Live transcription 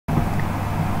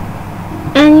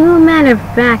matter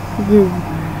of fact,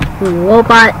 the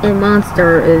robot and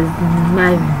monster is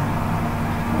my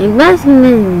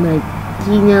investment, but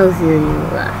he knows it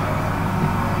in life.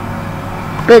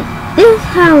 But this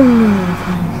how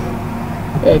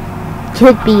it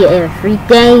could be every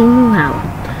day now.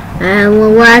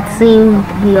 And let's see,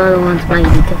 the other ones might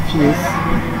be confused.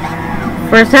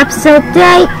 First episode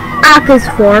date, August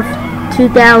 4th,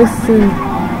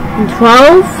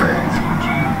 2012.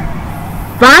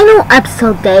 Final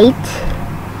episode date,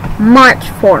 March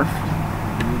 4th,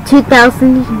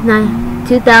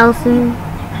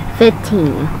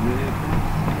 2015.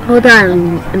 Hold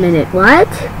on a minute, what?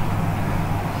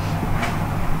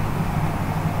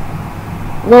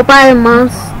 Robot and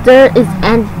Monster is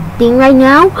ending right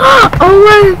now? Oh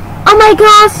my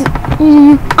gosh!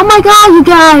 Oh my god, you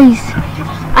guys!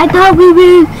 I thought we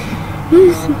missed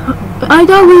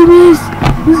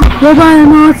Robot and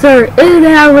Monster. Isn't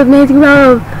that amazing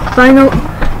about the final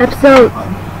episode?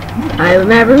 I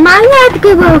remember my had to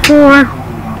give it a 4.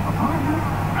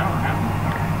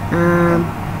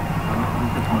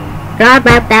 Sorry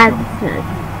about that.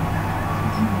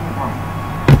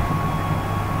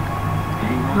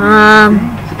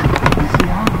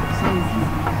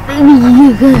 Maybe you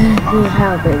could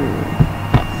help me.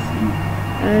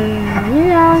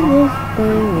 Yeah, this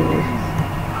thing is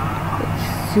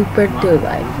super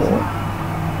delightful.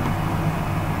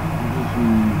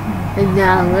 And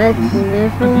now let's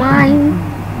never mind.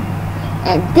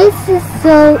 And this is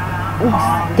so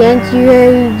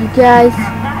dangerous, you guys.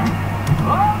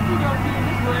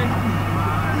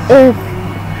 If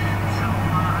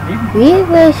we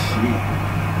wish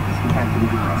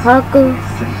Haku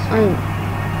and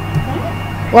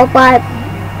Robot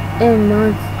and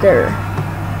Monster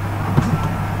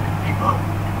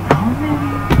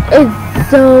is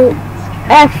so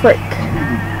effort,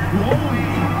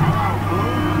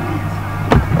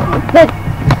 but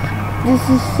this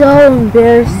is so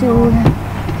embarrassing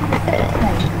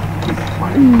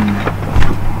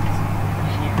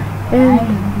and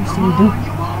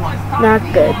not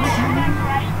good.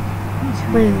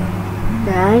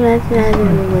 That's not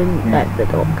even that good,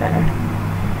 okay.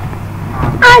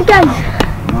 Alright guys,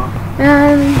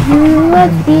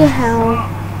 let's see how,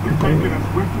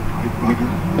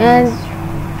 and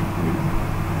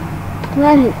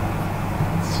let's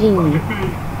see,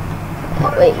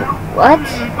 wait, what?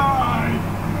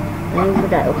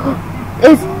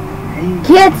 It's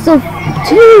canceled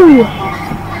too!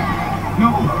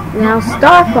 Now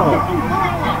Starfall.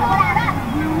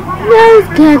 Now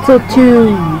it's canceled too.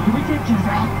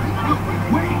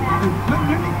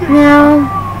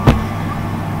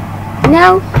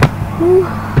 Now,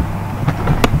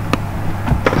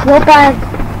 Robot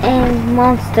and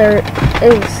Monster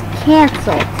is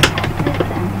canceled.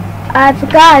 I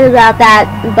forgot about that,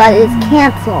 but it's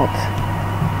canceled.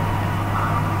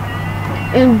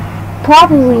 And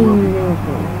probably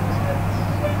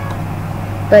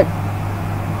but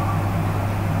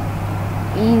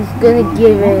he's gonna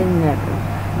give it another.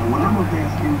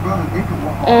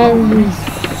 And he's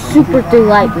super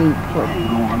delightfully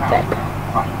perfect.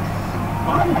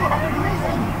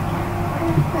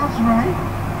 That's right.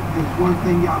 There's one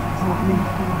thing y'all taught me.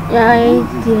 Yeah,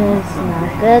 it's not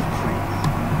good.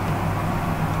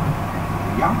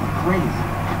 Y'all are crazy.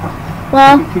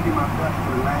 Well,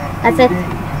 that's it.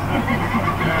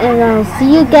 And I'll see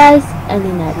you guys in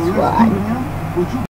the next one.